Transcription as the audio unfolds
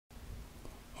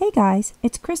Hey guys,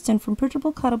 it's Kristin from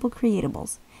Printable, Cuttable,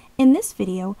 Creatables. In this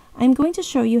video, I'm going to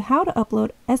show you how to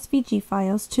upload SVG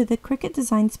files to the Cricut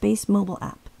Design Space mobile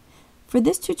app. For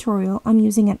this tutorial, I'm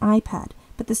using an iPad,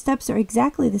 but the steps are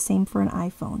exactly the same for an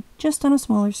iPhone, just on a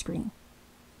smaller screen.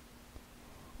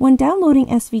 When downloading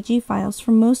SVG files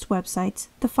from most websites,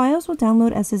 the files will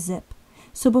download as a zip.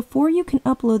 So before you can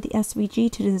upload the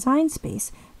SVG to Design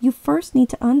Space, you first need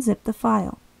to unzip the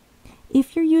file.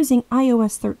 If you're using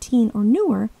iOS 13 or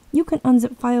newer, you can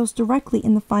unzip files directly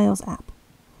in the Files app.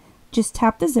 Just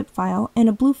tap the zip file and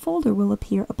a blue folder will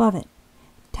appear above it.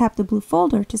 Tap the blue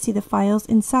folder to see the files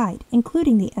inside,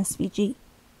 including the SVG.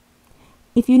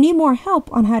 If you need more help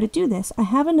on how to do this, I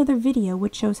have another video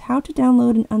which shows how to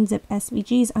download and unzip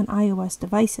SVGs on iOS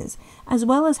devices, as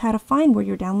well as how to find where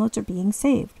your downloads are being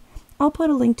saved. I'll put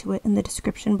a link to it in the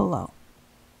description below.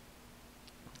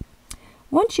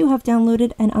 Once you have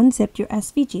downloaded and unzipped your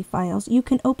SVG files, you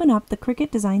can open up the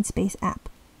Cricut Design Space app.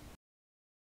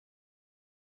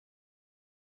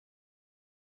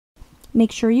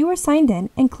 Make sure you are signed in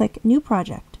and click New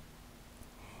Project.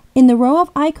 In the row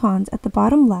of icons at the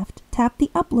bottom left, tap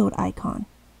the Upload icon.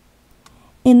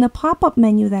 In the pop-up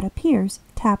menu that appears,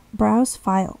 tap Browse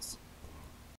Files.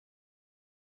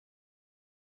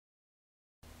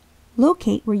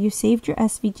 Locate where you saved your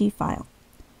SVG file.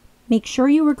 Make sure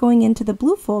you are going into the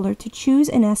blue folder to choose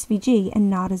an SVG and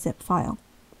not a zip file.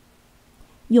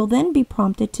 You'll then be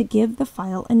prompted to give the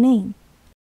file a name.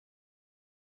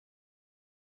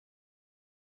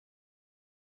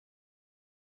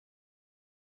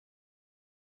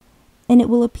 And it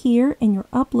will appear in your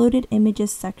Uploaded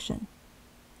Images section.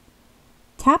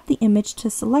 Tap the image to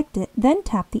select it, then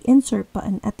tap the Insert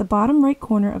button at the bottom right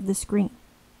corner of the screen.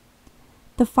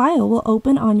 The file will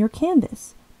open on your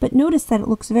canvas, but notice that it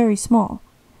looks very small.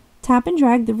 Tap and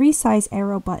drag the Resize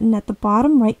arrow button at the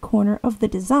bottom right corner of the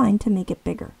design to make it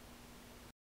bigger.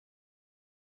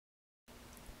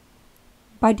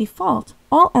 By default,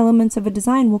 all elements of a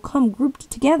design will come grouped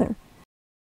together.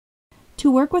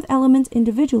 To work with elements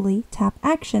individually, tap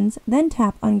Actions, then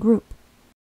tap Ungroup.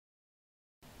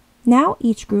 Now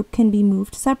each group can be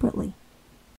moved separately.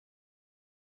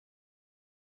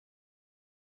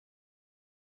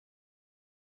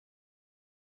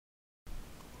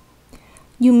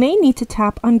 You may need to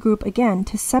tap Ungroup again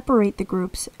to separate the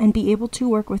groups and be able to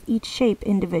work with each shape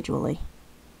individually.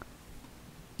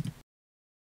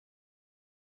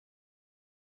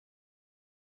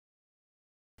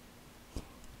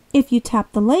 If you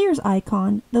tap the Layers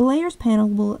icon, the Layers panel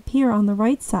will appear on the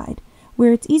right side,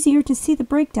 where it's easier to see the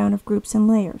breakdown of groups and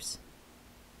layers.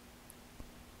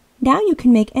 Now you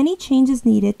can make any changes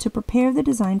needed to prepare the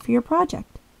design for your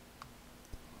project.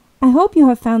 I hope you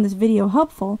have found this video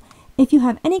helpful. If you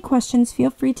have any questions, feel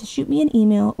free to shoot me an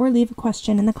email or leave a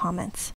question in the comments.